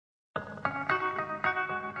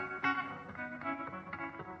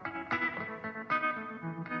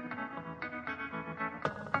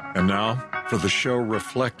And now, for the show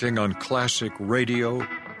reflecting on classic radio,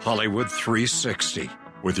 Hollywood 360,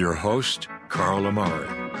 with your host, Carl Amari.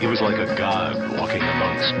 He was like a god walking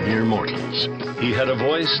amongst mere mortals. He had a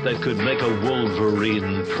voice that could make a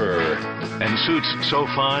wolverine purr, and suits so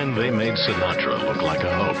fine they made Sinatra look like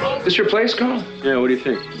a hobo. This your place, Carl? Yeah, what do you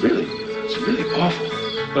think? Really? It's really awful.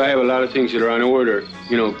 But I have a lot of things that are on order.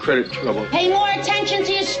 You know, credit trouble. Pay more attention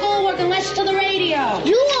to your schoolwork and less to the radio.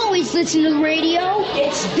 You always listen to the radio.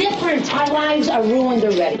 It's different. Our lives are ruined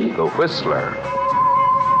already. The Whistler.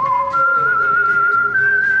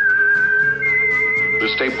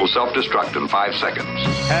 This tape will self-destruct in 5 seconds.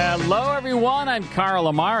 Hello, everyone. I'm Carl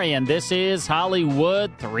Amari, and this is Hollywood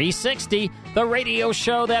 360, the radio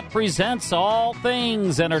show that presents all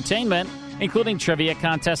things entertainment, including trivia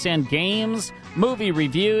contests and games, movie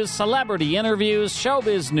reviews, celebrity interviews,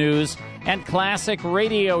 showbiz news, and classic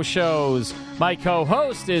radio shows. My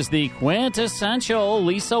co-host is the quintessential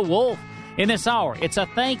Lisa Wolf. In this hour, it's a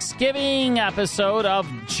Thanksgiving episode of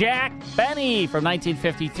Jack Benny from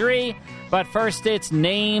 1953. But first, it's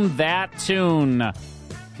Name That Tune.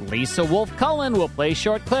 Lisa Wolf Cullen will play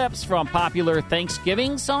short clips from popular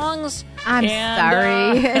Thanksgiving songs. I'm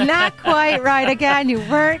sorry. Not quite right again. You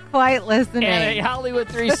weren't quite listening. And a Hollywood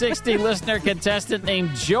 360 listener contestant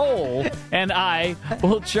named Joel and I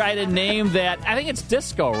will try to name that. I think it's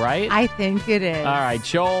disco, right? I think it is. All right,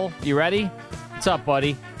 Joel, you ready? What's up,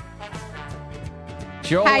 buddy?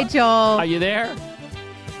 Joel, hi, Joel. Are you there?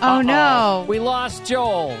 Oh, no. We lost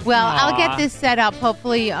Joel. Well, Aww. I'll get this set up.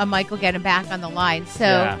 Hopefully, Mike will get him back on the line.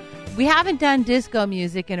 So, we haven't done disco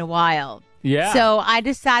music in a while. Yeah. So, I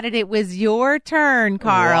decided it was your turn,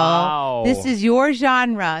 Carl. Wow. This is your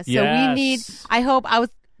genre. So, we need, I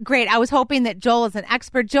was hoping that Joel is an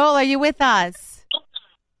expert. Joel, are you with us?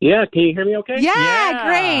 Yeah, can you hear me okay? Yeah.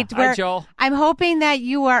 Great. Hi, Joel. I'm hoping that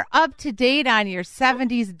you are up to date on your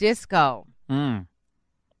 70s disco.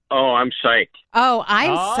 Oh, I'm psyched. Oh,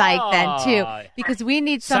 I'm psyched then, too, because we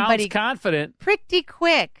need somebody sounds confident. Pretty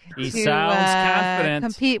quick He to sounds confident.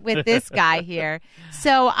 compete with this guy here.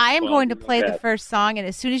 So I am going to play the first song, and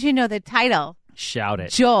as soon as you know the title, shout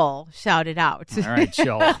it. Joel, shout it out. All right,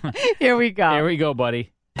 Joel. Here we go. Here we go,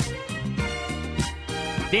 buddy.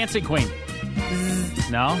 Dancing Queen.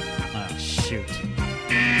 No? Oh, shoot.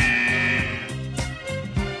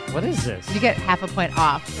 What is this? You get half a point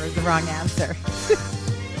off for the wrong answer.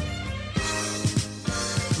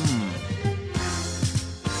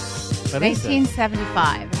 What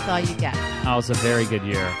 1975. That's all you get. Oh, it's a very good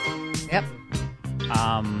year. Yep.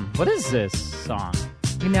 What is this song?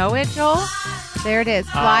 You know it, Joel? There it is.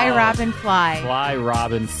 Fly, Robin, Fly. Fly,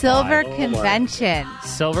 Robin, Fly. Silver Convention.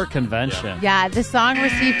 Silver Convention. Yeah, the song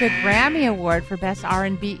received a Grammy Award for Best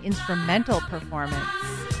R&B Instrumental Performance.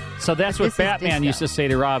 So that's what Batman used to say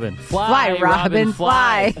to Robin. Fly, Robin,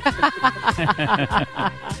 fly.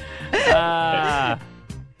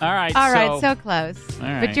 All right. All right, so close. All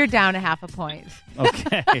right. But you're down a half a point.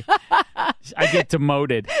 Okay. I get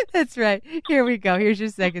demoted. That's right. Here we go. Here's your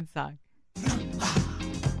second song.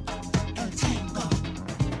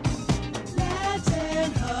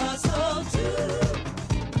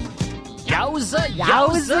 Yowza,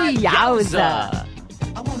 yowza, yowza.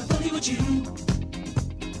 I wanna believe with you.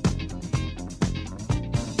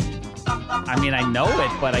 I mean, I know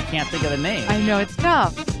it, but I can't think of the name. I know, it's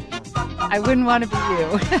tough. I wouldn't want to be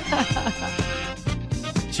you.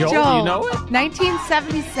 Joel, you know it?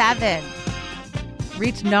 1977.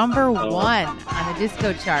 Reached number 1 on the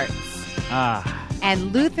disco charts.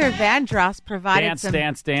 And Luther Vandross provided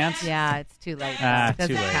Dance. Yeah, it's too late. It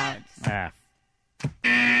doesn't count.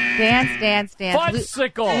 Dance.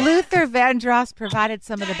 Fudgesicle. Luther Vandross provided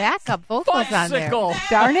some of the backup vocals on there.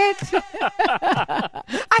 Darn it.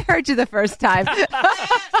 I heard you the first time.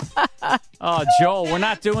 Oh, Joel, we're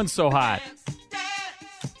not doing so hot.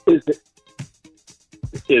 Is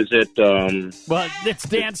it Well, it's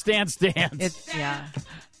Dance. It's,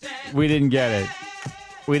 We didn't get it.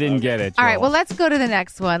 Joel. All right, well, let's go to the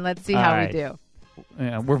next one. Let's see how we do.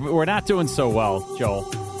 Yeah, we're not doing so well,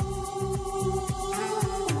 Joel.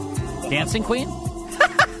 Dancing Queen?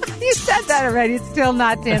 You said that already. It's still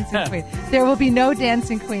not Dancing Queen. There will be no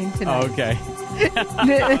Dancing Queen tonight. Okay.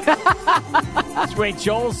 Wait,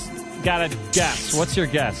 Joel's got a guess. What's your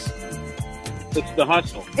guess? It's The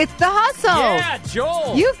Hustle. It's The Hustle. Yeah,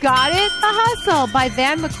 Joel. You got it. The Hustle by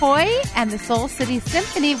Van McCoy and the Soul City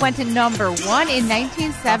Symphony went to number 1 in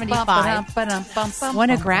 1975. Won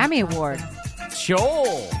a Grammy Award.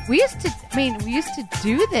 Joel. We used to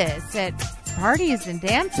do this at parties and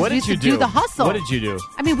dances. What did you do? The Hustle. What did you do?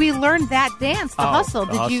 I mean, we learned that dance, the Hustle.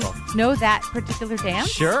 The Did Hustle. you know that particular dance?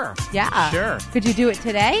 Sure. Yeah. Sure. Could you do it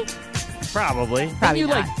today? Probably. Probably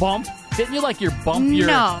Didn't you not. bump? Didn't you bump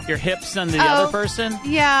your hips into the other person?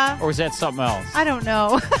 Yeah. Or was that something else? I don't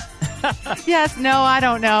know. Yes, no, I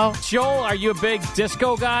don't know. Joel, are you a big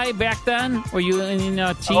disco guy back then? Were you in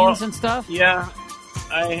teens and stuff? Yeah,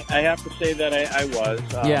 I have to say that I was.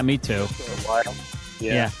 Yeah, me too. For a while.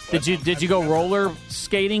 Yeah. Did you go roller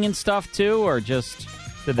skating and stuff too, or just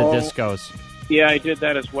to the discos? Yeah, I did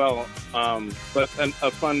that as well. But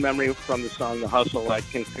a fun memory from the song "The Hustle." I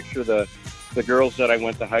can picture the girls that I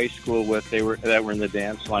went to high school with. That were in the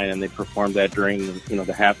dance line, and they performed that during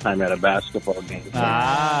the halftime at a basketball game.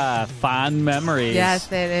 Fond memories.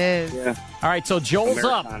 Yes, it is. Yeah. All right, so Joel's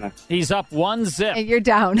up. He's up 1-0. And you're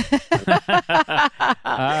down. All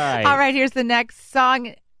right. All right, here's the next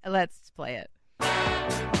song. Let's play it.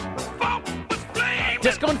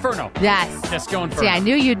 Disco Inferno. Yes. Disco Inferno. See, I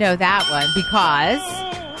knew you'd know that one because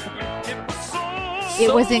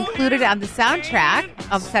it was included on the soundtrack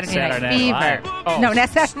of Saturday Night Fever. Live. Oh. No, not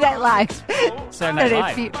Saturday Night Live. Saturday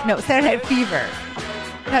Night Live. No, Saturday Night Fever.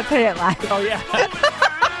 Not Saturday Night Live. Oh, yeah.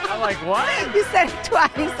 I'm like, what? You said it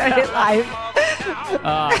twice, Saturday Night Live.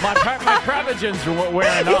 My Prevagen's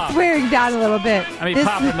wearing off. It's wearing down a little bit. Let me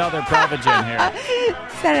pop another Prevagen here.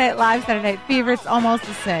 Saturday Night Live, Saturday Night Fever, it's almost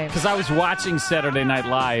the same. Because I was watching Saturday Night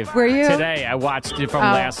Live. Were you? Today. I watched it from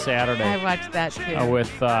last Saturday. I watched that, too.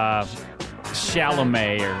 With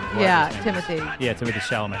Chalamet or what? Yeah, Timothy. Yeah, Timothy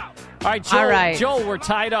Chalamet. All right, Joel, we're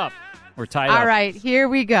tied up. All right, here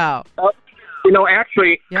we go.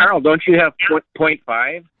 Actually, Carl, don't you have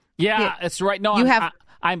 0.5? Yeah, that's right. No,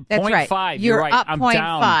 I'm that's 0.5. Right. You're You're right. up I'm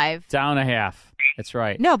 0.5. down a half. That's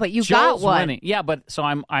right. No, but you Joel's got one. Winning. Yeah, but so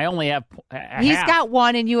I only have a He's half. got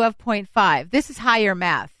one and you have 0.5. This is higher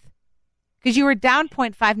math. Because you were down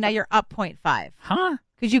 0.5, now you're up 0.5. Huh?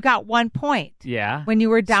 Because you got 1 point. Yeah. When you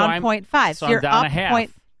were down 0.5. So you're I'm down up a half.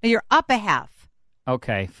 You're up a half.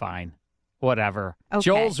 Okay, fine. Whatever. Okay.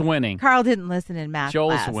 Joel's winning. Carl didn't listen in math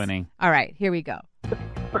Joel's class. winning. All right, here we go.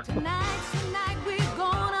 Tonight we're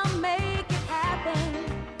gonna make it happen.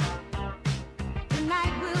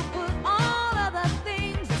 Tonight we'll put all other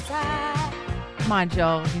things aside. Come on,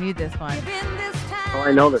 Joel. You need this one. Oh,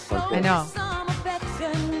 I know this one. I know.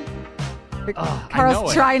 I Carl's know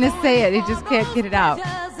it. trying to say it. He just can't get it out.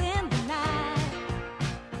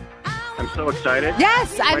 I'm so excited.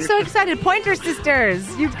 Yes, I'm so excited. Pointer Sisters.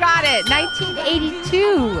 You've got it.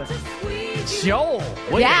 1982. Joel,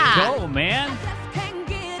 way to go, man.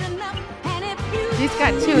 He's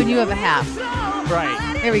got 2 and you have a half.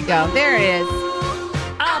 Right. There we go. There it is.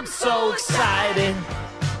 I'm so excited,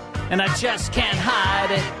 and I just can't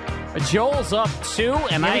hide it. Joel's up 2,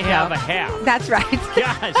 and I have a half. That's right.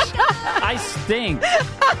 Gosh, I stink.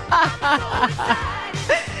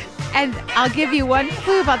 And I'll give you one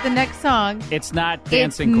clue about the next song. It's not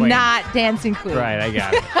Dancing It's Queen. not Dancing Queen. Right, I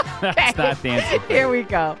got it. It's not Dancing Queen. Here we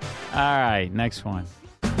go. All right, next one.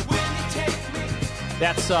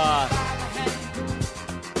 That's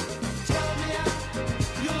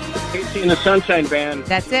Casey and the Sunshine Band.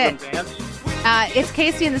 That's it. It's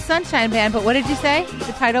Casey and the Sunshine Band, but what did you say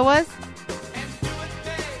the title was?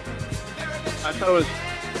 I thought it was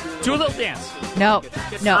Do a Little Dance. No,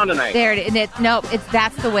 Down Tonight. there it is.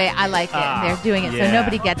 That's the way I like it. And they're doing it, yeah. so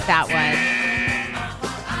nobody gets that one.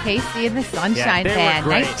 Casey and the Sunshine they were Band,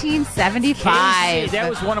 great. 1975. Casey, that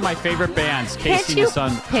was one of my favorite bands. Can't Casey you and the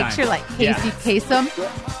Sunshine. picture like Casey Yeah.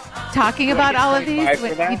 Kasem talking about all of these for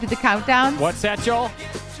when that? he did the countdowns? What's that, Joel?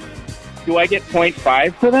 Do I get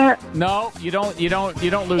 0.5 for that? No, you don't. You don't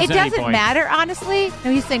lose It any doesn't points. matter, honestly.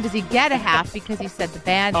 No, he's saying, does he get a half because he said the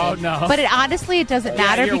band Oh, name. no. But honestly, it doesn't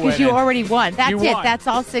matter you're because you winning. already won. That's You it. won. That's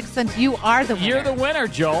all 6 cents. You are the winner. You're the winner,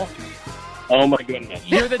 Joel. Oh, my goodness.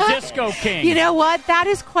 You're the disco king. You know what? That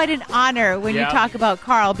is quite an honor when Yeah. you talk about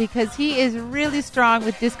Carl because he is really strong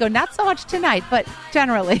with disco. Not so much tonight, but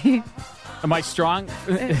generally. Am I strong?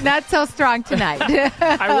 Not so strong tonight.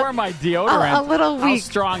 I wore my deodorant. A little How weak.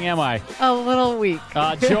 strong am I? A little weak.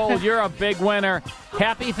 Joel, you're a big winner.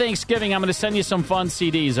 Happy Thanksgiving. I'm going to send you some fun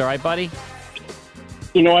CDs. All right, buddy?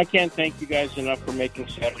 I can't thank you guys enough for making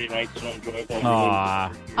Saturday night so enjoyable.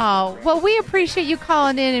 Aw. Oh, well, we appreciate you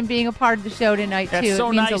calling in and being a part of the show tonight, too. That's so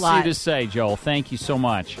it means nice a of lot. you to say, Joel. Thank you so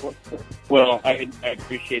much. Well, I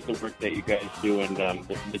appreciate the work that you guys do, and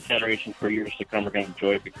the generation for years to come are going to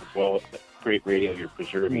enjoy it because, well, it's great radio you're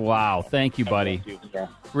preserving. Wow. Thank you, buddy.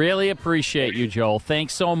 Really appreciate you, Joel.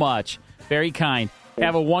 Thanks so much. Very kind.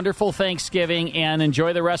 Have a wonderful Thanksgiving and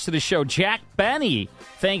enjoy the rest of the show. Jack Benny,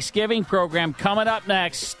 Thanksgiving program coming up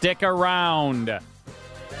next. Stick around.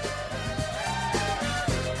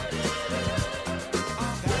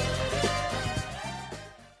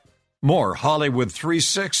 More Hollywood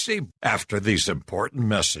 360 after these important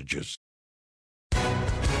messages.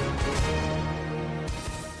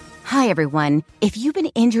 Hi, everyone. If you've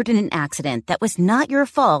been injured in an accident that was not your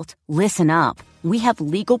fault, listen up. We have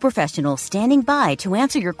legal professionals standing by to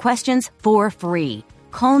answer your questions for free.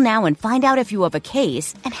 Call now and find out if you have a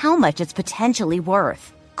case and how much it's potentially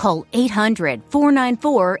worth. Call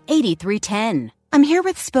 800-494-8310. I'm here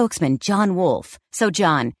with spokesman John Wolf. So,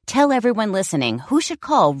 John, tell everyone listening who should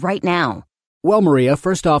call right now. Well, Maria,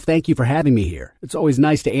 first off, thank you for having me here. It's always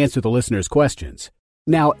nice to answer the listeners' questions.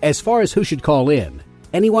 Now, as far as who should call in,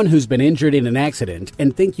 anyone who's been injured in an accident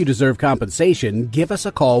and think you deserve compensation, give us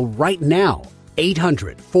a call right now.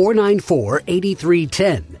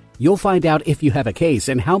 800-494-8310. You'll find out if you have a case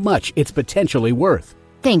and how much it's potentially worth.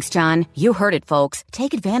 Thanks, John. You heard it, folks.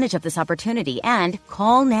 Take advantage of this opportunity and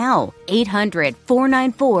call now.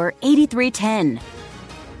 800-494-8310.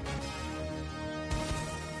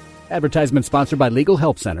 Advertisement sponsored by Legal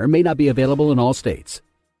Help Center. May not be available in all states.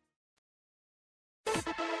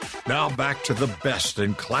 Now back to the best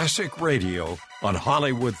in classic radio on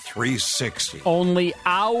Hollywood 360. Only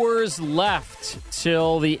hours left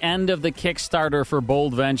till the end of the Kickstarter for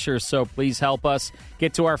Bold Ventures, so please help us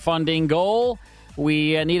get to our funding goal.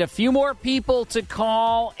 We need a few more people to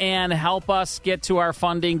call and help us get to our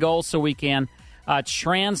funding goal so we can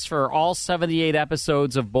transfer all 78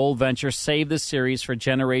 episodes of Bold Venture, save the series for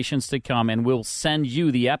generations to come, and we'll send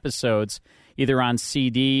you the episodes either on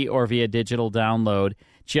CD or via digital download.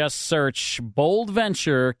 Just search Bold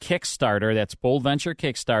Venture Kickstarter, that's Bold Venture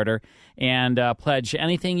Kickstarter, and pledge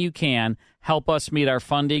anything you can. Help us meet our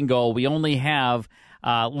funding goal. We only have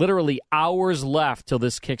literally hours left till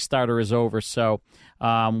this Kickstarter is over, so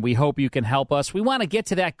we hope you can help us. We want to get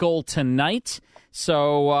to that goal tonight,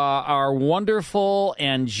 so our wonderful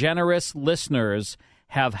and generous listeners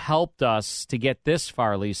have helped us to get this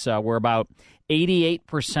far, Lisa. We're about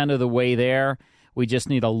 88% of the way there. We just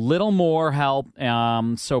need a little more help,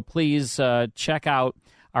 so please check out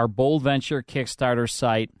our Bold Venture Kickstarter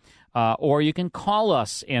site, or you can call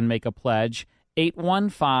us and make a pledge,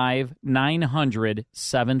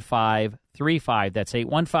 815-900-7535. That's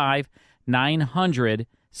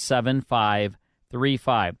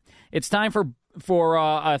 815-900-7535. It's time for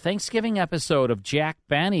a Thanksgiving episode of Jack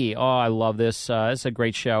Benny. Oh, I love this. It's a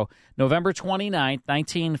great show. November 29th,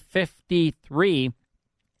 1953.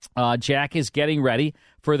 Jack is getting ready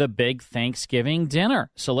for the big Thanksgiving dinner.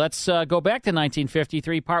 So let's go back to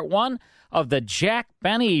 1953, part one of the Jack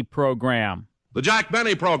Benny program. The Jack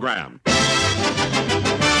Benny program.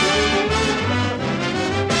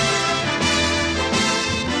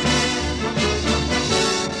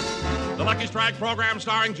 The Lucky Strike program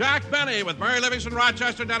starring Jack Benny with Mary Livingston,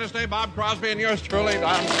 Rochester, Dennis Day, Bob Crosby, and yours truly,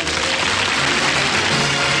 Don.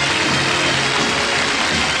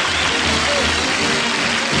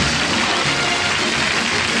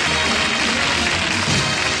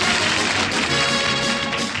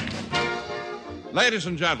 Ladies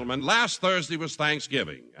and gentlemen, last Thursday was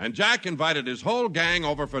Thanksgiving, and Jack invited his whole gang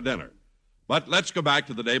over for dinner. But let's go back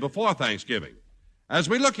to the day before Thanksgiving. As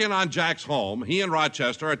we look in on Jack's home, he and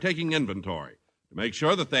Rochester are taking inventory to make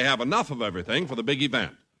sure that they have enough of everything for the big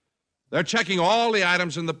event. They're checking all the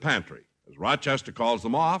items in the pantry. As Rochester calls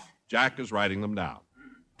them off, Jack is writing them down.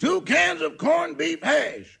 2 cans of corned beef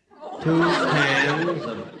hash. 2 cans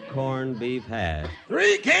of corned beef hash.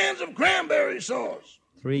 3 cans of cranberry sauce.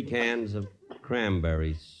 3 cans of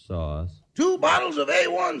cranberry sauce. 2 bottles of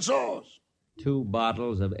A1 sauce. 2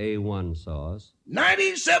 bottles of A1 sauce.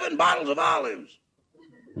 97 bottles of olives.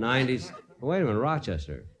 Wait a minute,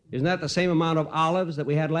 Rochester. Isn't that the same amount of olives that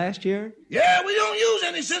we had last year? Yeah, we don't use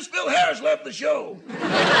any since Phil Harris left the show.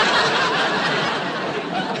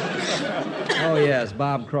 Oh, yes,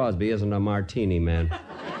 Bob Crosby isn't a martini man.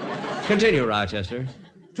 Continue, Rochester.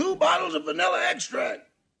 2 bottles of vanilla extract.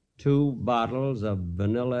 2 bottles of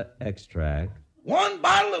vanilla extract. 1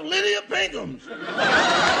 bottle of Lydia Pinkham's.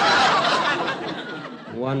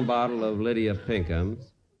 1 bottle of Lydia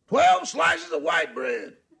Pinkham's. 12 slices of white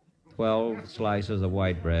bread. 12 slices of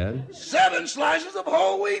white bread. 7 slices of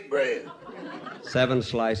whole wheat bread. 7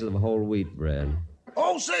 slices of whole wheat bread.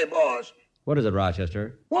 Oh, say, boss. What is it,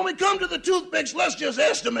 Rochester? When we come to the toothpicks, let's just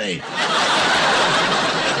estimate.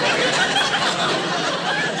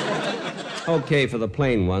 Okay for the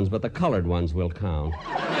plain ones, but the colored ones will count.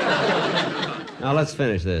 Now, let's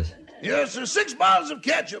finish this. Yes, sir. 6 bottles of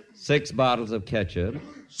ketchup. 6 bottles of ketchup.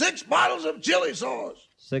 6 bottles of chili sauce.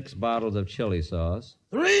 6 bottles of chili sauce.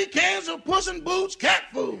 3 cans of Puss in Boots cat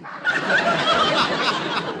food.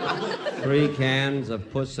 3 cans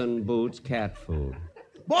of Puss in Boots cat food.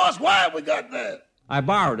 Boss, why have we got that? I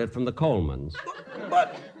borrowed it from the Colemans.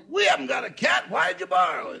 But we haven't got a cat. Why'd you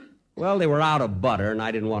borrow it? Well, they were out of butter, and I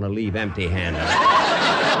didn't want to leave empty-handed.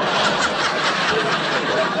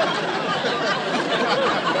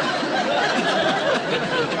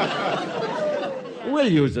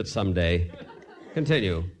 We'll use it someday.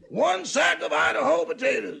 Continue. 1 sack of Idaho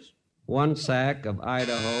potatoes. 1 sack of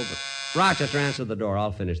Idaho. Rochester, answer the door.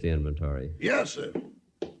 I'll finish the inventory. Yes, sir.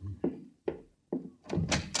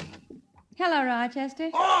 Hello, Rochester.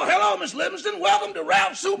 Oh, hello, Miss Livingston. Welcome to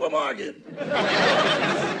Ralph's Supermarket.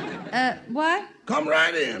 What? Come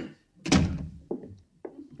right in.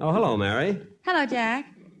 Oh, hello, Mary. Hello, Jack.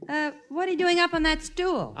 What are you doing up on that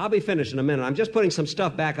stool? I'll be finished in a minute. I'm just putting some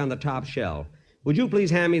stuff back on the top shelf. Would you please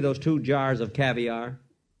hand me those 2 jars of caviar?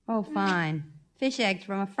 Oh, fine. Fish eggs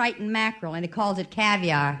from a frightened mackerel, and he calls it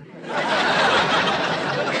caviar.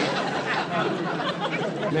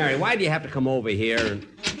 Mary, why do you have to come over here?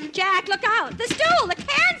 Jack, look out! The stool! The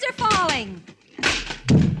cans are falling!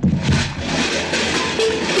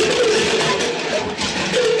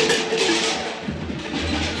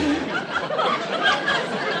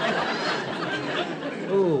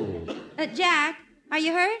 Ooh. Jack, are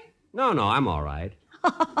you hurt? No, I'm all right.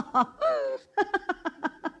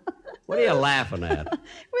 What are you laughing at?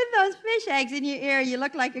 With those fish eggs in your ear, you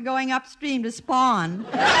look like you're going upstream to spawn.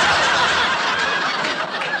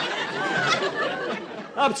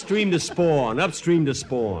 Upstream to spawn, upstream to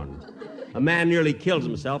spawn. A man nearly kills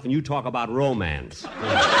himself, and you talk about romance.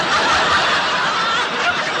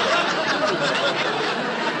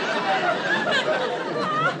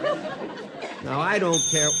 Now, I don't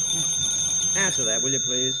care. Answer that, will you,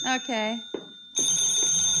 please? Okay.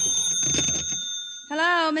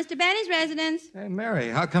 Hello, Mr. Benny's residence. Hey, Mary,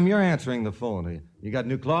 how come you're answering the phone? You got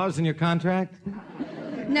new clause in your contract?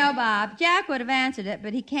 No, Bob. Jack would have answered it,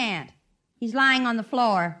 but he can't. He's lying on the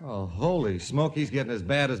floor. Oh, holy smoke, he's getting as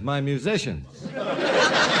bad as my musicians.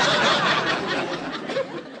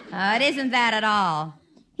 It isn't that at all.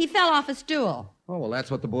 He fell off a stool. Oh, well, that's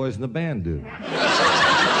what the boys in the band do.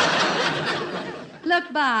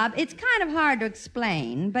 Look, Bob, it's kind of hard to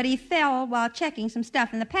explain, but he fell while checking some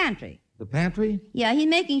stuff in the pantry. The pantry? Yeah, he's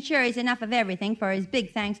making sure he's enough of everything for his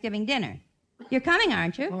big Thanksgiving dinner. You're coming,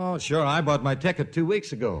 aren't you? Oh, sure. I bought my ticket 2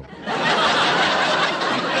 weeks ago.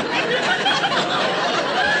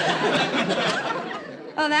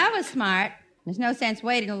 Oh, that was smart. There's no sense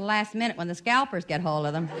waiting till the last minute when the scalpers get hold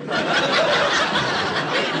of them.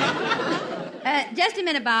 Just a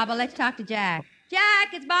minute, Bob. I'll let you talk to Jack.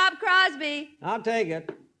 Jack, it's Bob Crosby. I'll take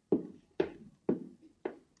it.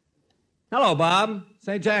 Hello, Bob.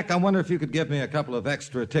 Say, Jack, I wonder if you could give me a couple of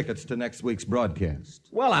extra tickets to next week's broadcast.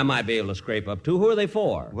 Well, I might be able to scrape up 2. Who are they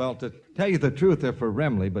for? Well, to tell you the truth, they're for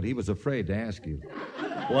Remley, but he was afraid to ask you.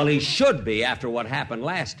 Well, he should be after what happened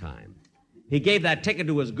last time. He gave that ticket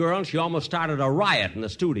to his girl, and she almost started a riot in the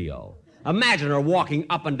studio. Imagine her walking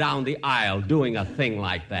up and down the aisle doing a thing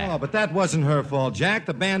like that. Oh, but that wasn't her fault, Jack.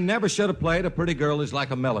 The band never should have played A Pretty Girl Is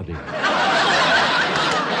Like a Melody.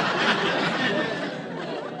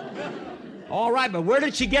 All right, but where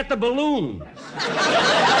did she get the balloons?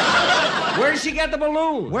 Where did she get the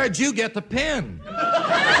balloons? Where'd you get the pen?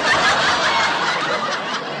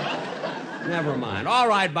 Never mind. All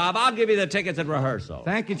right, Bob, I'll give you the tickets at rehearsal.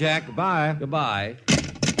 Thank you, Jack. Goodbye. Goodbye.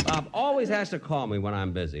 Bob always has to call me when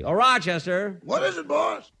I'm busy. Oh, Rochester. What is it,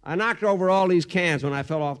 boss? I knocked over all these cans when I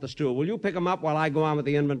fell off the stool. Will you pick them up while I go on with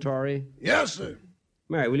the inventory? Yes, sir.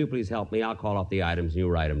 Mary, will you please help me? I'll call up the items and you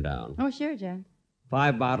write them down. Oh, sure, Jack.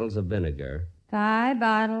 5 bottles of vinegar. 5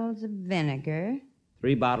 bottles of vinegar.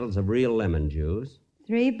 3 bottles of real lemon juice.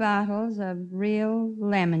 3 bottles of real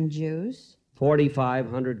lemon juice.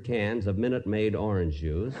 4,500 cans of Minute Maid orange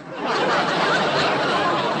juice.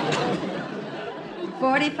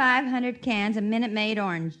 4,500 cans of Minute Maid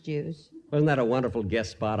orange juice. Wasn't that a wonderful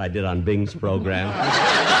guest spot I did on Bing's program?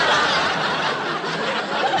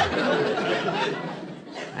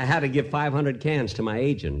 I had to give 500 cans to my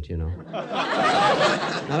agent, you know.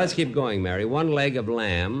 Now, let's keep going, Mary. 1 leg of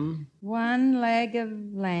lamb. 1 leg of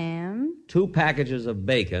lamb. 2 packages of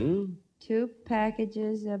bacon. 2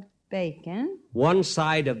 packages of bacon. 1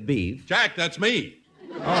 side of beef. Jack, that's me.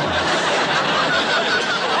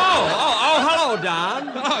 Oh, hello, Don.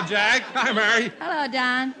 Hello, Jack. Hi, Mary. Hello,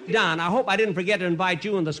 Don. Don, I hope I didn't forget to invite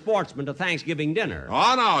you and the sportsmen to Thanksgiving dinner.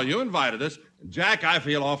 Oh, no, you invited us. Jack, I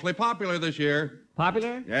feel awfully popular this year.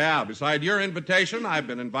 Popular? Yeah, beside your invitation, I've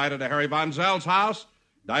been invited to Harry Von Zell's house,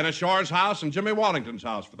 Dinah Shore's house, and Jimmy Wallington's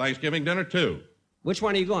house for Thanksgiving dinner, too. Which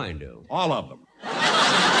one are you going to? All of them.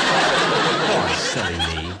 Oh, silly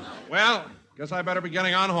me. Well, guess I better be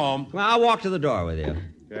getting on home. Well, I'll walk to the door with you.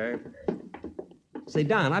 Okay. Say,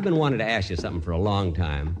 Don, I've been wanting to ask you something for a long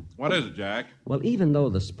time. What is it, Jack? Well, even though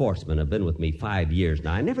the Sportsmen have been with me 5 years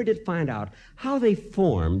now, I never did find out how they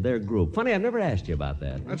formed their group. Funny, I've never asked you about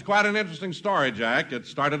that. That's quite an interesting story, Jack. It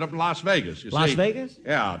started up in Las Vegas. You Las see, Vegas?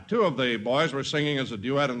 Yeah, 2 of the boys were singing as a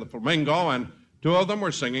duet in the Flamingo, and 2 of them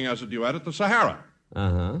were singing as a duet at the Sahara.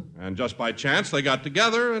 Uh-huh. And just by chance, they got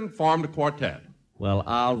together and formed a quartet. Well,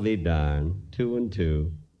 I'll be darned. 2 and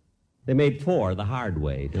 2. They made 4 the hard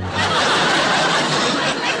way, didn't they?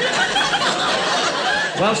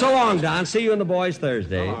 Well, so long, Don. See you and the boys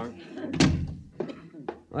Thursday. So long.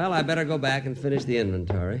 Well, I better go back and finish the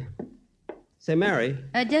inventory. Say, Mary.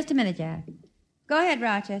 Just a minute, Jack. Go ahead,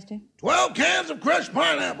 Rochester. 12 cans of crushed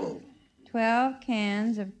pineapple. 12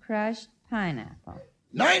 cans of crushed pineapple.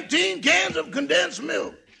 19 cans of condensed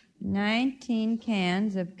milk. 19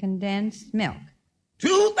 cans of condensed milk.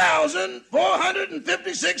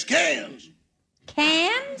 2,456 cans.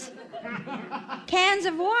 Cans? Cans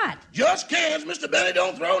of what? Just cans. Mr. Benny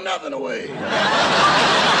don't throw nothing away.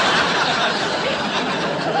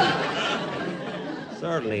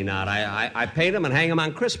 Certainly not. I paint them and hang them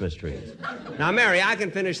on Christmas trees. Now, Mary, I can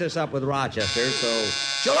finish this up with Rochester, so...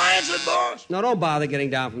 Shall I answer it, boss? No, don't bother getting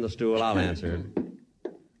down from the stool. I'll answer it.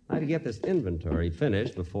 I had to get this inventory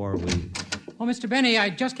finished before we... Oh, Mr. Benny, I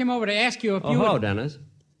just came over to ask you if you... hello, Dennis.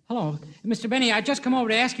 Hello. Mr. Benny, I just come over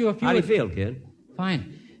to ask you if you... How do you feel, kid?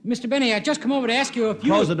 Fine. Mr. Benny, I just come over to ask you if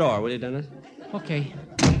you... Close the door, will you, Dennis? Okay.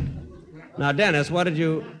 Now, Dennis, what did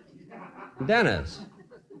you... Dennis,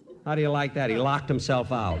 how do you like that? He locked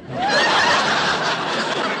himself out.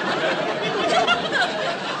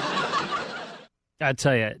 I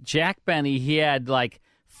tell you, Jack Benny, he had like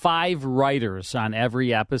 5 writers on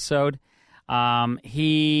every episode.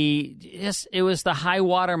 It was the high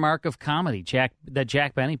water mark of comedy, the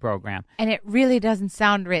Jack Benny program. And it really doesn't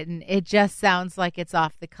sound written. It just sounds like it's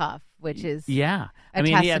off the cuff, which is he had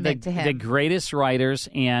the greatest writers,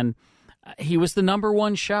 and he was the number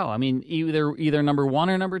 1 show. I mean, either number 1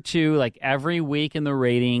 or number 2, like every week in the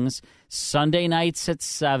ratings. Sunday nights at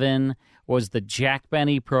 7 was the Jack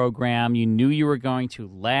Benny program. You knew you were going to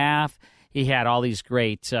laugh. He had all these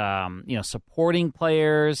great, supporting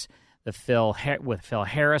players. With Phil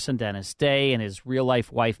Harris and Dennis Day and his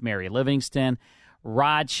real-life wife, Mary Livingston.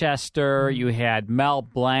 Rochester, you had Mel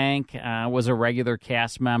Blanc, was a regular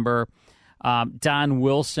cast member. Don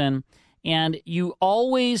Wilson. And you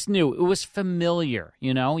always knew, it was familiar,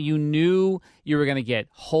 you knew you were going to get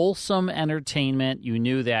wholesome entertainment. You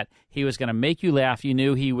knew that he was going to make you laugh. You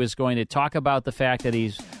knew he was going to talk about the fact that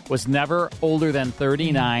he was never older than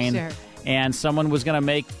 39. Sure. And someone was going to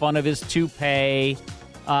make fun of his toupee.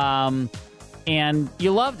 And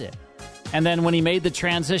you loved it. And then when he made the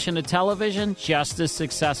transition to television, just as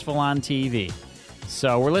successful on TV.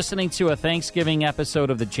 So we're listening to a Thanksgiving episode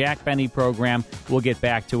of the Jack Benny program. We'll get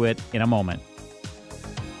back to it in a moment.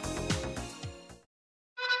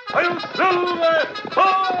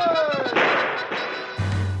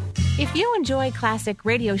 If you enjoy classic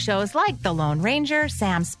radio shows like The Lone Ranger,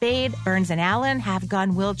 Sam Spade, Burns and Allen, Have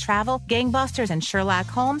Gun Will Travel, Gangbusters, and Sherlock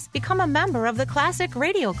Holmes, become a member of the Classic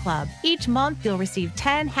Radio Club. Each month, you'll receive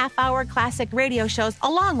 10 half-hour classic radio shows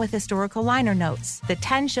along with historical liner notes. The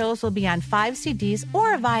 10 shows will be on 5 CDs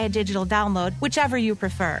or via digital download, whichever you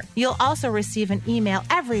prefer. You'll also receive an email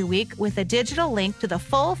every week with a digital link to the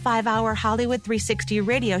full 5-hour Hollywood 360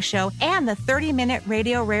 radio show and the 30-minute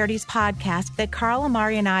Radio Rarities podcast that Carl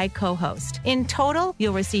Amari and I co-host. In total,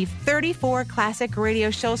 you'll receive 34 classic radio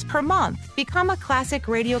shows per month. Become a Classic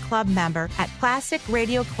Radio Club member at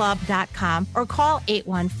classicradioclub.com or call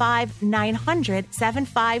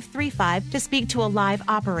 815-900-7535 to speak to a live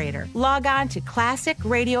operator. Log on to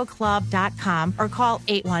classicradioclub.com or call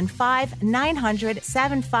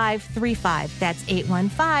 815-900-7535. That's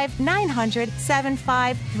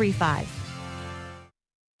 815-900-7535.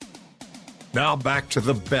 Now back to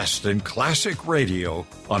the best in classic radio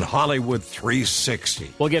on Hollywood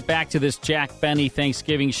 360. We'll get back to this Jack Benny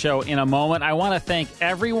Thanksgiving show in a moment. I want to thank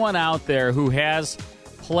everyone out there who has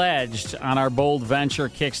pledged on our Bold Venture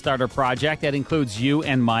Kickstarter project. That includes you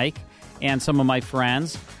and Mike and some of my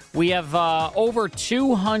friends. We have over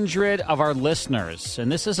 200 of our listeners,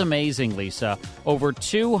 and this is amazing, Lisa. Over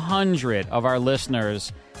 200 of our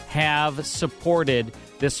listeners have supported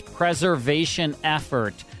this preservation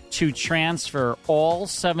effort to transfer all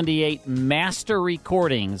 78 master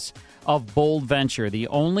recordings of Bold Venture, the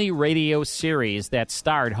only radio series that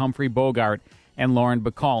starred Humphrey Bogart and Lauren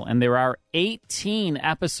Bacall. And there are 18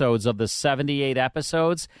 episodes of the 78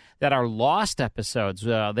 episodes that are lost episodes.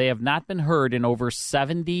 They have not been heard in over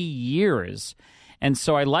 70 years. And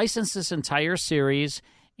so I licensed this entire series,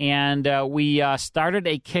 And we started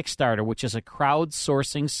a Kickstarter, which is a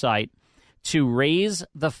crowdsourcing site, to raise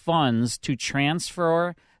the funds to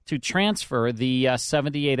transfer the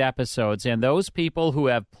 78 episodes. And those people who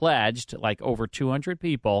have pledged, like over 200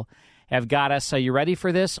 people, have got us, are you ready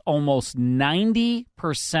for this? Almost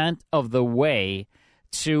 90% of the way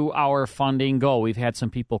to our funding goal. We've had some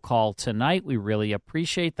people call tonight. We really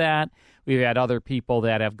appreciate that. We've had other people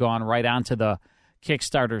that have gone right onto the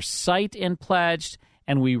Kickstarter site and pledged.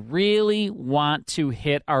 And we really want to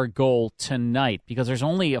hit our goal tonight because there's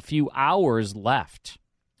only a few hours left.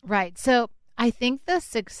 Right. So I think the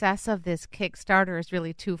success of this Kickstarter is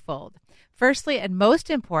really twofold. Firstly, and most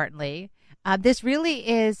importantly, this really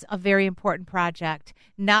is a very important project,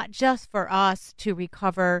 not just for us to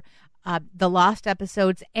recover the lost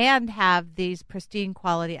episodes and have these pristine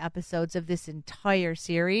quality episodes of this entire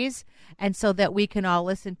series, and so that we can all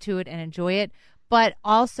listen to it and enjoy it, but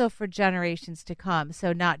also for generations to come.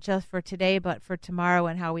 So not just for today, but for tomorrow,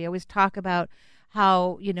 and how we always talk about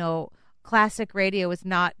how, classic radio is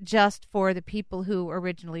not just for the people who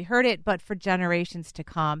originally heard it, but for generations to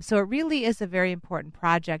come. So it really is a very important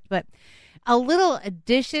project. But a little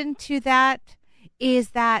addition to that is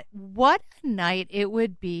that what a night it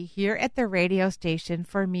would be here at the radio station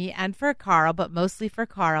for me and for Carl, but mostly for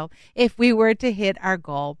Carl, if we were to hit our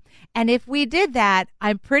goal. And if we did that,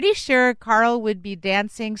 I'm pretty sure Carl would be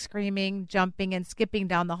dancing, screaming, jumping, and skipping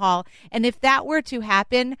down the hall. And if that were to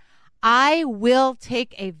happen, I will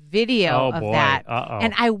take a video of that,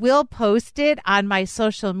 and I will post it on my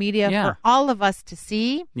social media for all of us to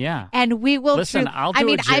see. Yeah. And we will... Listen, I'll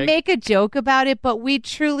do a jig. I make a joke about it, but we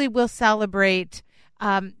truly will celebrate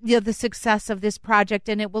the success of this project,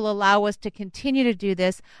 and it will allow us to continue to do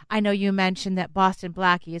this. I know you mentioned that Boston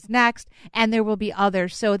Blackie is next, and there will be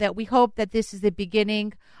others, so that we hope that this is the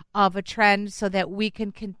beginning of a trend so that we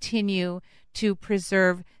can continue to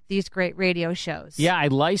preserve these great radio shows. Yeah, I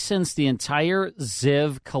licensed the entire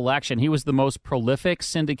Ziv collection. He was the most prolific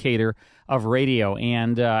syndicator of radio.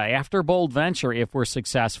 And after Bold Venture, if we're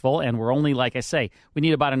successful, and we're only, like I say, we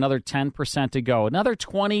need about another 10% to go. Another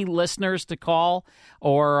 20 listeners to call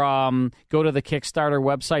or go to the Kickstarter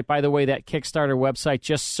website. By the way, that Kickstarter website,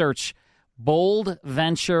 just search Bold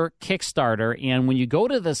Venture Kickstarter. And when you go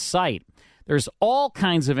to the site, there's all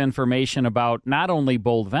kinds of information about not only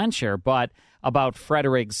Bold Venture, but about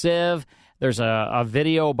Frederick Ziv. There's a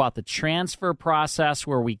video about the transfer process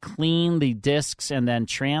where we clean the discs and then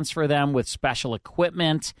transfer them with special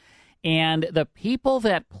equipment. And the people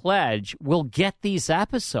that pledge will get these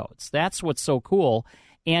episodes. That's what's so cool.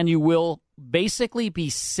 And you will basically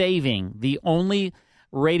be saving the only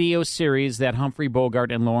radio series that Humphrey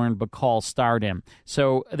Bogart and Lauren Bacall starred in.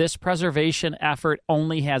 So this preservation effort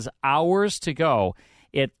only has hours to go.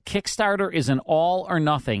 Kickstarter is an all or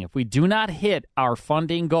nothing. If we do not hit our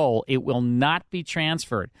funding goal, it will not be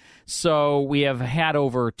transferred. So we have had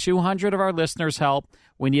over 200 of our listeners help.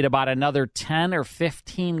 We need about another 10 or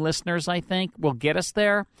 15 listeners, I think, will get us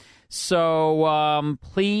there. So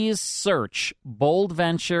please search Bold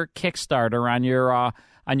Venture Kickstarter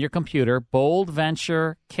on your computer, Bold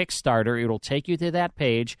Venture Kickstarter. It'll take you to that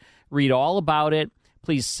page. Read all about it.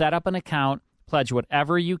 Please set up an account, pledge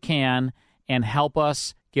whatever you can, and help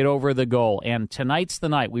us get over the goal. And tonight's the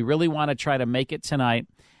night. We really want to try to make it tonight.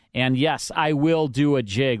 And yes, I will do a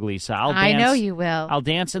jig, Lisa. I know you will. I'll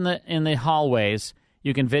dance in the hallways.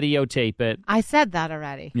 You can videotape it. I said that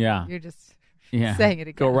already. Yeah. You're just saying it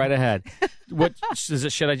again. Go right ahead. What is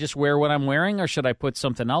it? Should I just wear what I'm wearing, or should I put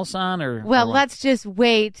something else on? Well, let's just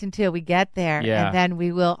wait until we get there, and then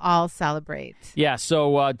we will all celebrate. Yeah.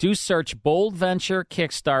 So do search Bold Venture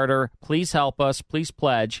Kickstarter. Please help us. Please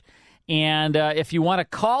pledge. And if you want to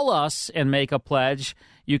call us and make a pledge,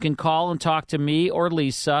 you can call and talk to me or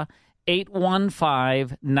Lisa,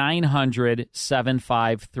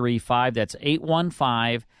 815-900-7535. That's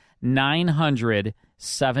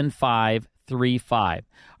 815-900-7535.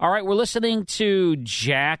 All right, we're listening to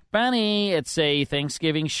Jack Benny. It's a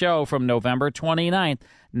Thanksgiving show from November 29th,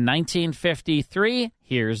 1953.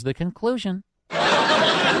 Here's the conclusion.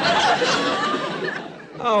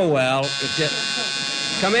 Oh, well,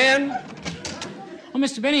 come in. Oh,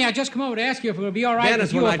 Mr. Benny, I just come over to ask you if it would be all right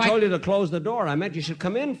Dennis, with you when I told you to close the door, I meant you should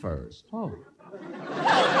come in first. Oh.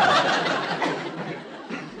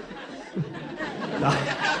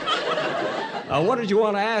 What did you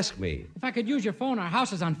want to ask me? If I could use your phone, our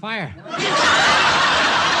house is on fire.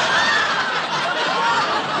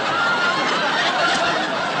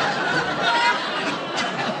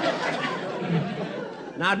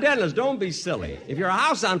 Now, Dennis, don't be silly. If your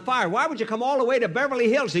house is on fire, why would you come all the way to Beverly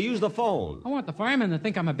Hills to use the phone? I want the firemen to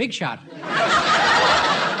think I'm a big shot.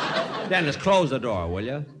 Dennis, close the door, will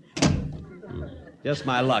you? Just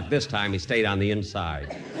my luck. This time he stayed on the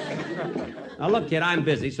inside. Now, look, kid, I'm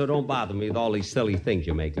busy, so don't bother me with all these silly things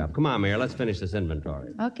you make up. Come on, Mary, let's finish this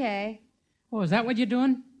inventory. Okay. Oh, is that what you're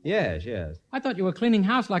doing? Yes. I thought you were cleaning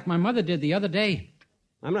house like my mother did the other day.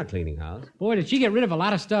 I'm not cleaning house. Boy, did she get rid of a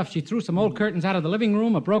lot of stuff. She threw some old curtains out of the living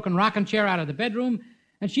room, a broken rocking chair out of the bedroom,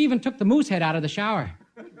 and she even took the moose head out of the shower.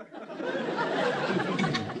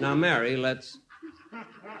 Now, Mary, let's...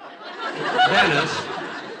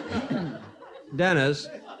 Dennis,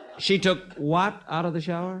 she took what out of the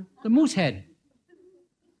shower? The moose head.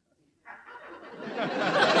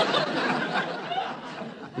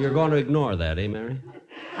 You're going to ignore that, eh, Mary?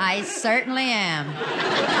 I certainly am.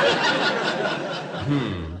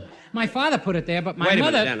 My father put it there, but my mother...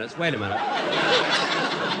 mother... Wait a minute, Dennis, wait a minute.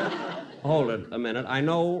 Hold it a minute. I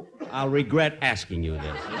know I'll regret asking you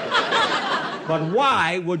this. But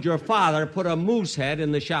why would your father put a moose head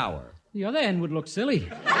in the shower? The other end would look silly.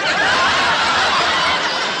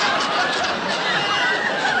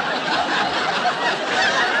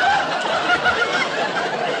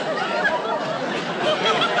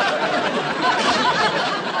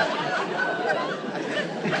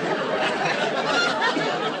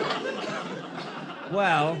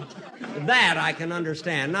 Well, that I can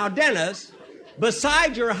understand. Now, Dennis,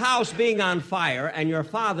 besides your house being on fire and your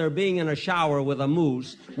father being in a shower with a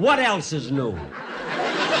moose, what else is new?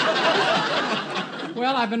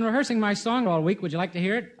 Well, I've been rehearsing my song all week. Would you like to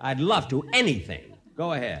hear it? I'd love to. Anything.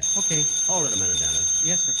 Go ahead. Okay. Hold it a minute, Dennis.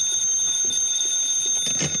 Yes, sir.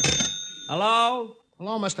 Hello?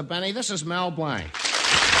 Hello, Mr. Benny. This is Mel Blanc.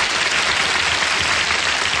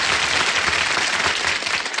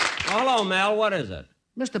 Oh, hello, Mel. What is it?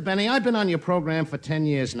 Mr. Benny, I've been on your program for 10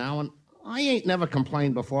 years now, and I ain't never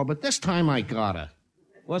complained before, but this time I gotta.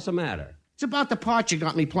 What's the matter? It's about the part you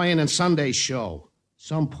got me playing in Sunday's show.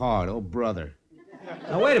 Some part, oh, brother.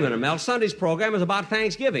 Now, wait a minute, Mel. Sunday's program is about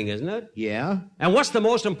Thanksgiving, isn't it? Yeah? And what's the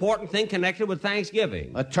most important thing connected with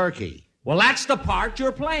Thanksgiving? A turkey. Well, that's the part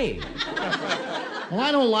you're playing. Well,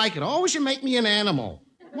 I don't like it. Always you make me an animal.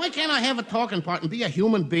 Why can't I have a talking part and be a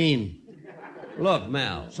human being? Look,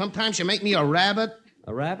 Mel. Sometimes you make me a rabbit.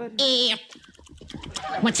 A rabbit?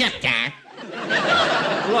 What's up, Doc?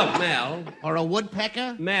 Look, Mel. Or a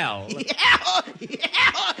woodpecker? Mel.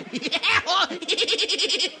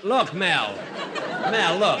 Look, Mel.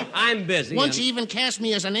 Mel, look, I'm busy. Once you even cast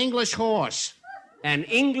me as an English horse. An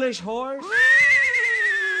English horse?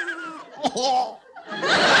 Oh.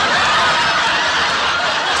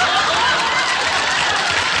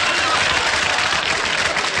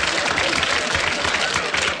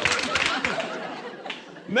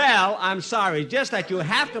 Mel, I'm sorry, just that you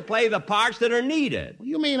have to play the parts that are needed. Well,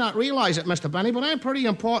 you may not realize it, Mr. Benny, but I'm pretty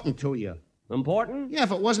important to you. Important? Yeah,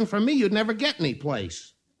 if it wasn't for me, you'd never get any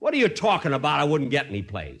place. What are you talking about? I wouldn't get any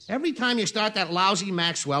place. Every time you start that lousy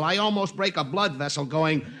Maxwell, I almost break a blood vessel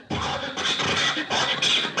going...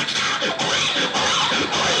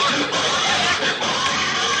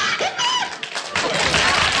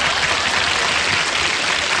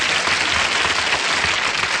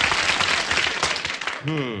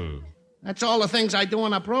 That's all the things I do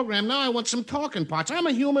on a program. Now I want some talking parts. I'm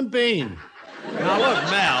a human being. Now, look,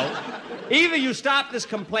 Mel, either you stop this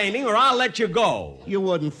complaining or I'll let you go. You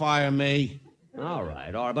wouldn't fire me. All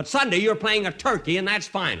right. But Sunday you're playing a turkey, and that's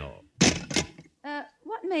final.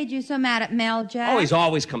 What made you so mad at Mel, Jack? Oh, he's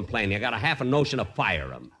always complaining. I got a half a notion to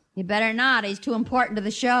fire him. You better not. He's too important to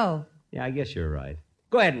the show. Yeah, I guess you're right.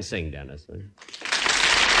 Go ahead and sing, Dennis.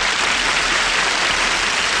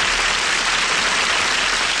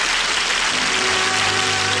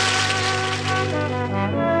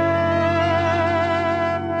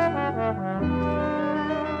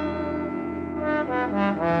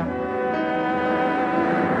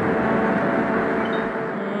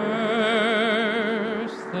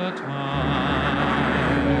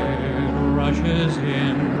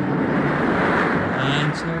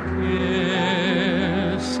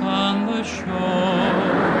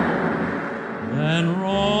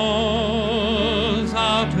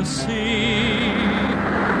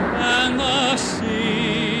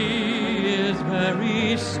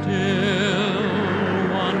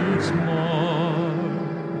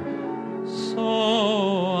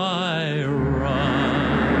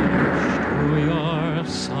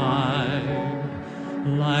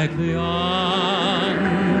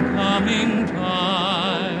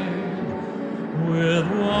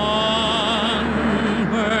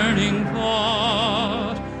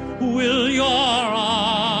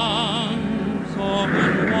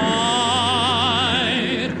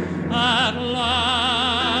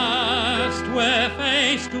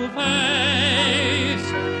 To face,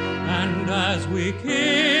 and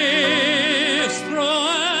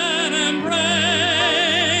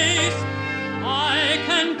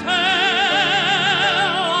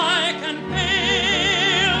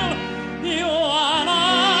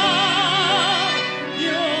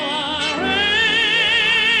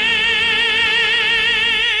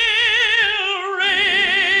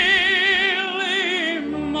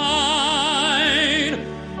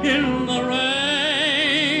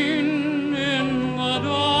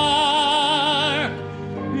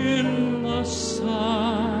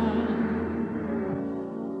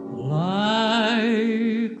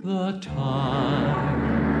time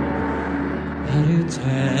at its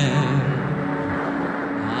end,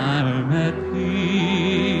 I'm at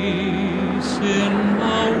peace in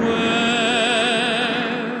the web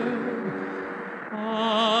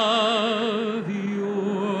of your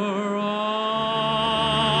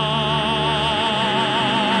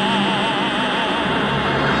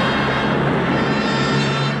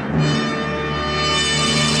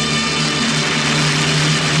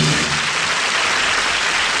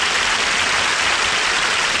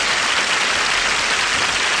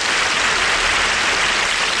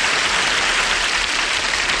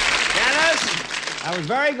That was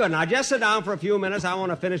very good. Now, just sit down for a few minutes. I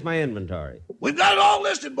want to finish my inventory. We've got it all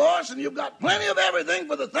listed, boss, and you've got plenty of everything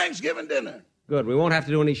for the Thanksgiving dinner. Good. We won't have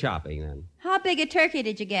to do any shopping then. How big a turkey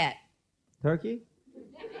did you get? Turkey?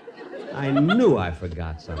 I knew I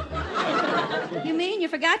forgot something. You mean you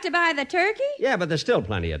forgot to buy the turkey? Yeah, but there's still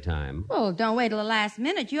plenty of time. Well, don't wait till the last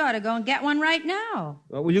minute. You ought to go and get one right now.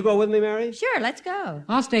 Well, will you go with me, Mary? Sure, let's go.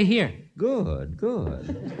 I'll stay here. Good,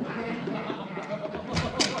 good.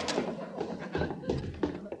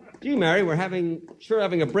 Gee, Mary, we're having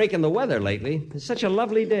a break in the weather lately. It's such a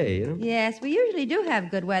lovely day, you know? Yes, we usually do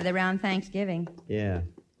have good weather around Thanksgiving. Yeah.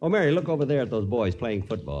 Oh, Mary, look over there at those boys playing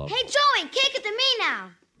football. Hey, Joey, kick it to me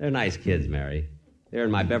now. They're nice kids, Mary. They're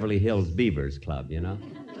in my Beverly Hills Beavers Club, you know?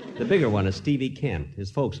 The bigger one is Stevie Kent.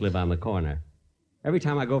 His folks live on the corner. Every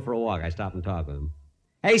time I go for a walk, I stop and talk with him.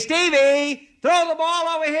 Hey, Stevie! Throw the ball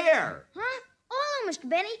over here! Huh? Oh, Mr.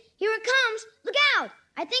 Benny, here it comes. Look out.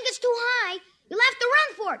 I think it's too high. You'll have to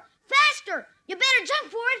run for it. Faster! You better jump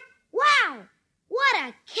for it. Wow! What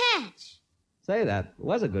a catch! Say, that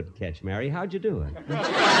was a good catch, Mary. How'd you do it?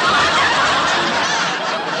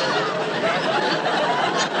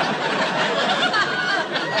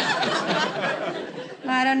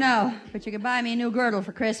 I don't know, but you could buy me a new girdle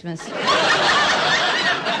for Christmas.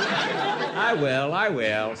 I will.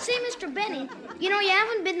 Say, Mr. Benny, you know you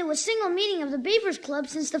haven't been to a single meeting of the Beavers Club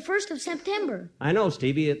since the 1st of September. I know,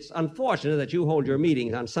 Stevie. It's unfortunate that you hold your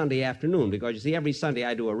meetings on Sunday afternoon because, you see, every Sunday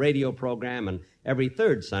I do a radio program and every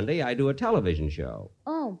third Sunday I do a television show.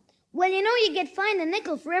 Oh, well, you know you get fined a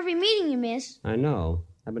nickel for every meeting you miss. I know.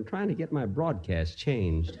 I've been trying to get my broadcast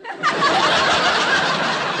changed.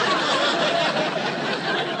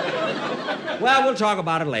 Well, we'll talk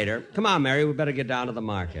about it later. Come on, Mary, we better get down to the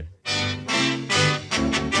market.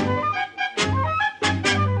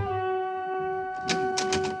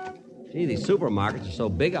 Gee, these supermarkets are so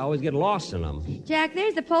big, I always get lost in them. Jack,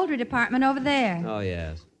 there's the poultry department over there. Oh,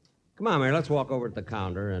 yes. Come on, Mary, let's walk over to the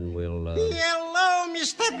counter and we'll, Hello,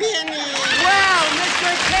 Mr. Benny. Well,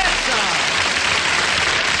 Mr. Kitzel!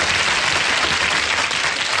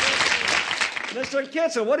 Mr.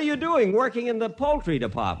 Kitzel, what are you doing working in the poultry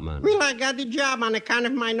department? Well, I got the job on account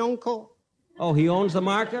of my uncle. Oh, he owns the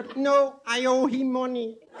market? No, I owe him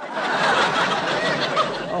money.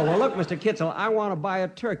 Oh, well, look, Mr. Kitzel, I want to buy a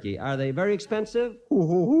turkey. Are they very expensive?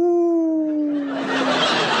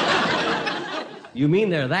 You mean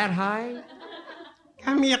they're that high?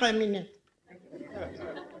 Come here a minute.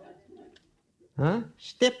 Huh?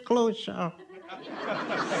 Step closer.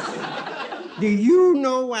 Do you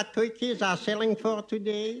know what turkeys are selling for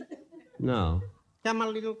today? No. Come a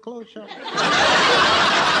little closer.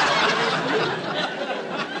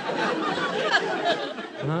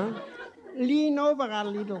 Huh? Lean over a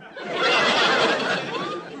little.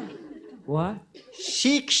 What?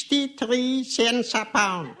 63 cents a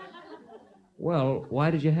pound. Well,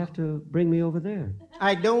 why did you have to bring me over there?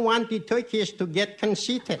 I don't want the turkeys to get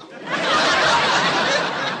conceited.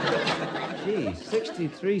 Gee,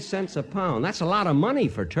 63 cents a pound. That's a lot of money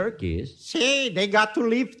for turkeys. Say, they got to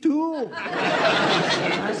live too.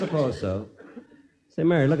 I suppose so. Say,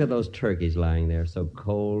 Mary, look at those turkeys lying there, so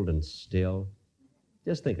cold and still.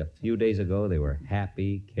 Just think, a few days ago they were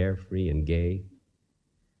happy, carefree, and gay.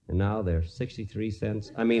 And now they're 63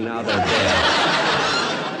 cents. Now they're dead.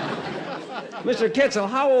 Mr. Kitzel,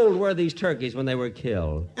 how old were these turkeys when they were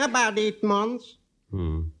killed? About 8 months.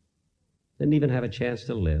 Didn't even have a chance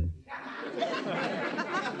to live.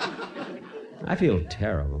 I feel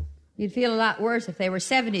terrible. You'd feel a lot worse if they were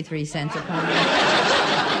 73 cents a pound.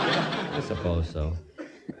 I suppose so.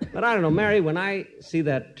 But I don't know, Mary, when I see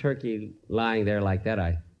that turkey lying there like that,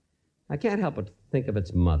 I can't help but think of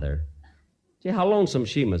its mother. Gee, how lonesome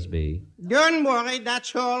she must be. Don't worry,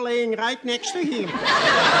 that's her laying right next to him.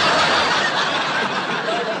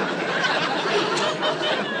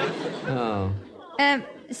 Oh.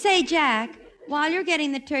 Say, Jack, while you're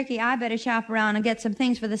getting the turkey, I better shop around and get some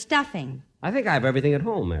things for the stuffing. I think I have everything at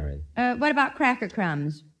home, Mary. What about cracker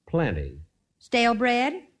crumbs? Plenty. Stale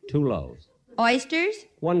bread? 2 loaves. Oysters?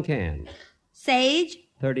 1 can. Sage?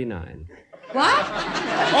 39. What?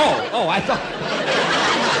 Oh, I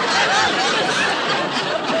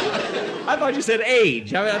thought you said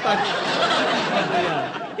age. I thought...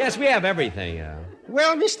 Yes, we have everything.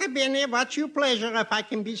 Well, Mr. Benny, what's your pleasure if I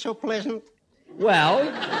can be so pleasant? Well...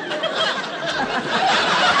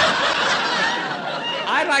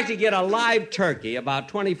 I'd like to get a live turkey, about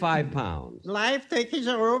 25 pounds. Live turkeys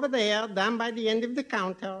are over there, down by the end of the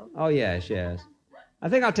counter. Oh, yes. I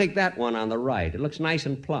think I'll take that one on the right. It looks nice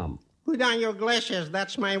and plump. Put on your glasses.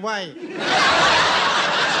 That's my wife.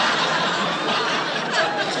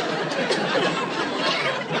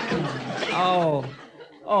 Oh,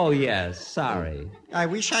 yes. Sorry. I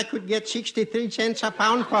wish I could get 63 cents a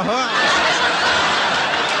pound for her.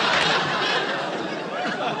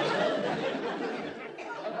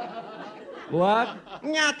 What?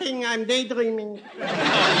 Nothing. I'm daydreaming.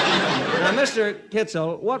 Now, Mr.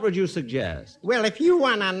 Kitzel, what would you suggest? Well, if you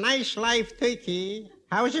want a nice live turkey,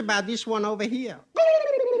 how's about this one over here?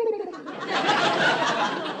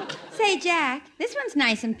 Say, Jack, this one's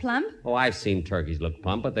nice and plump. Oh, I've seen turkeys look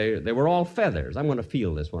plump, but they were all feathers. I'm going to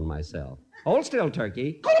feel this one myself. Hold still,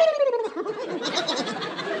 turkey.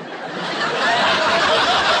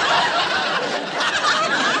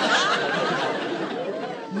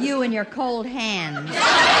 You and your cold hands.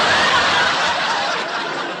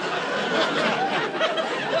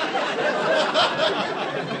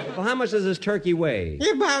 Well, how much does this turkey weigh?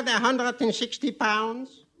 About 160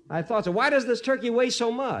 pounds. I thought so. Why does this turkey weigh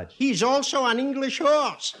so much? He's also an English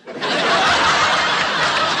horse.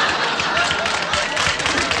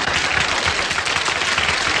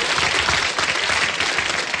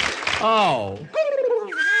 Oh.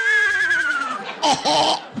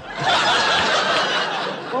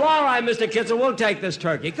 Well, all right, Mr. Kitzel, we'll take this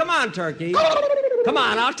turkey. Come on, turkey. Come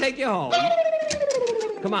on, I'll take you home.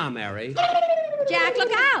 Come on, Mary. Jack,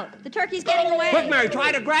 look out. The turkey's getting away. Quick, Mary,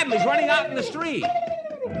 try to grab him. He's running out in the street.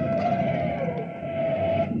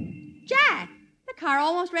 Jack, the car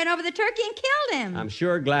almost ran over the turkey and killed him. I'm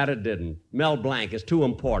sure glad it didn't. Mel Blanc is too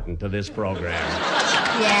important to this program.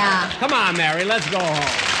 Yeah. Come on, Mary, let's go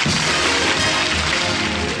home.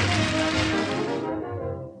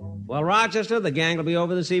 Well, Rochester, the gang will be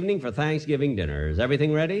over this evening for Thanksgiving dinner. Is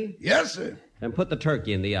everything ready? Yes, sir. Then put the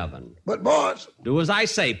turkey in the oven. But, boss... Do as I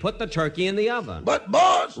say. Put the turkey in the oven. But,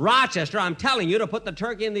 boss... Rochester, I'm telling you to put the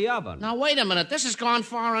turkey in the oven. Now, wait a minute. This has gone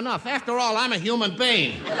far enough. After all, I'm a human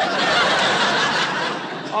being.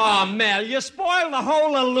 Oh, Mel, you spoiled the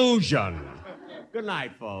whole illusion. Good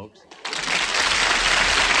night, folks.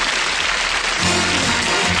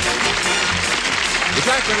 The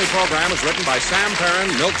Jack Benny program is written by Sam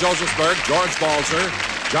Perrin, Milt Josephsberg, George Balzer,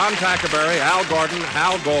 John Tackerberry, Al Gordon,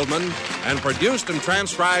 Hal Goldman, and produced and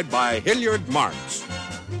transcribed by Hilliard Marks.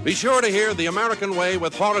 Be sure to hear The American Way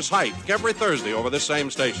with Horace Heidt every Thursday over this same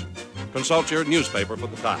station. Consult your newspaper for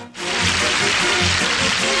the time.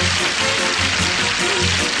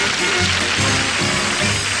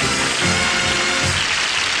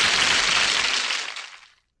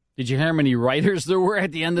 Did you hear how many writers there were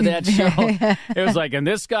at the end of that show? It was like, and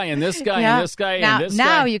this guy, and this guy, and this guy, and this guy.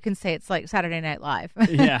 Now you can say it's like Saturday Night Live.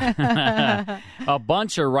 Yeah. A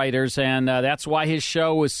bunch of writers, and that's why his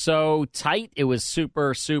show was so tight. It was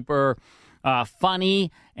super, super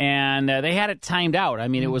funny, and they had it timed out. I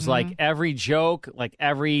mean, it was like every joke, like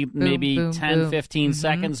every maybe 10, 15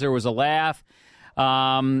 seconds, there was a laugh.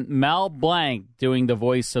 Mel Blanc doing the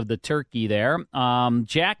voice of the turkey there.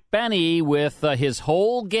 Jack Benny with his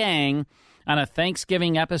whole gang on a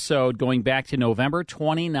Thanksgiving episode going back to November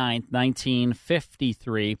 29th,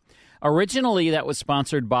 1953. Originally, that was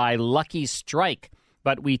sponsored by Lucky Strike,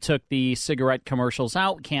 but we took the cigarette commercials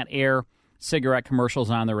out. Can't air cigarette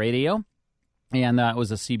commercials on the radio. And it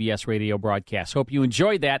was a CBS radio broadcast. Hope you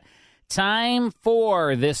enjoyed that. Time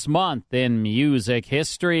for This Month in Music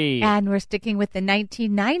History. And we're sticking with the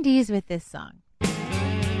 1990s with this song. People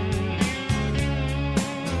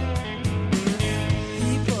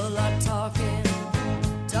are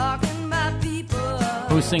talking about people.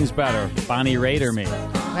 Who sings better, Bonnie Raitt or me?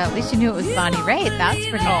 Well, at least you knew it was Bonnie Raitt. That's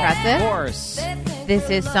pretty impressive. Of course. This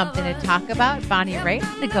is something to talk about. Bonnie Raitt.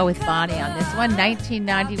 I'm going to go with Bonnie on this one.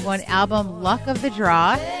 1991 album, Luck of the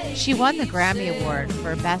Draw. She won the Grammy Award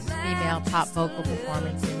for Best Female Pop Vocal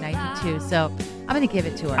Performance in 92. So I'm going to give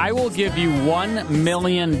it to her. I will give you 1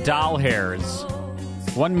 million doll hairs.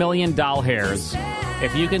 1 million doll hairs.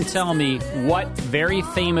 If you can tell me what very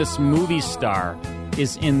famous movie star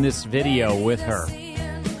is in this video with her.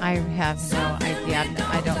 I have no idea.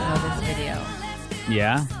 I don't know this video.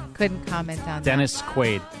 Yeah? Couldn't comment on Dennis that.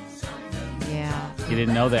 Quaid. Yeah. you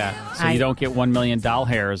didn't know that. So you don't get 1 million doll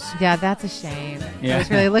hairs. Yeah, that's a shame. Yeah. I was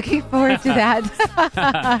really looking forward to that. All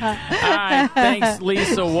right. Thanks,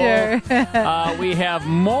 Lisa Wolf. Sure. We have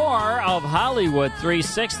more of Hollywood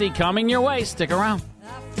 360 coming your way. Stick around.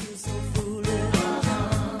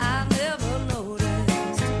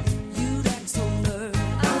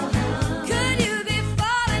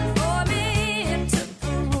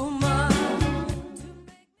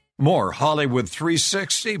 More Hollywood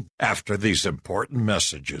 360 after these important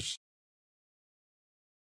messages.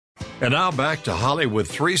 And now back to Hollywood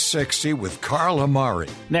 360 with Carl Amari.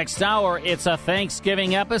 Next hour, it's a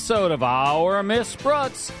Thanksgiving episode of Our Miss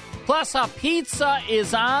Brooks. Plus, a pizza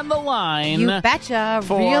is on the line. You betcha.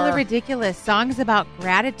 Real or Ridiculous. Songs about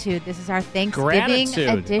gratitude. This is our Thanksgiving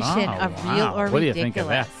edition of Real or Ridiculous. What do you think of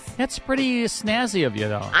that? That's pretty snazzy of you,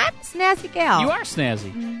 though. I'm a snazzy gal. You are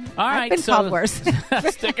snazzy. All right. I've been called worse.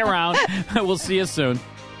 Stick around. We'll see you soon.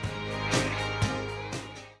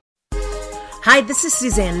 Hi, this is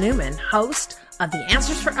Suzanne Newman, host of the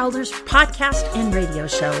Answers for Elders podcast and radio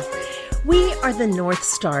show. We are the North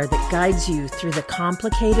Star that guides you through the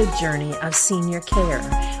complicated journey of senior care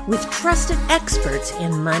with trusted experts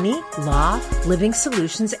in money, law, living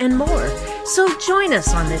solutions, and more. So join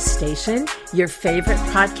us on this station, your favorite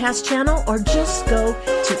podcast channel, or just go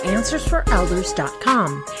to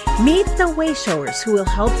AnswersForElders.com. Meet the Wayshowers who will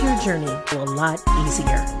help your journey go a lot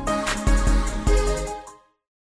easier.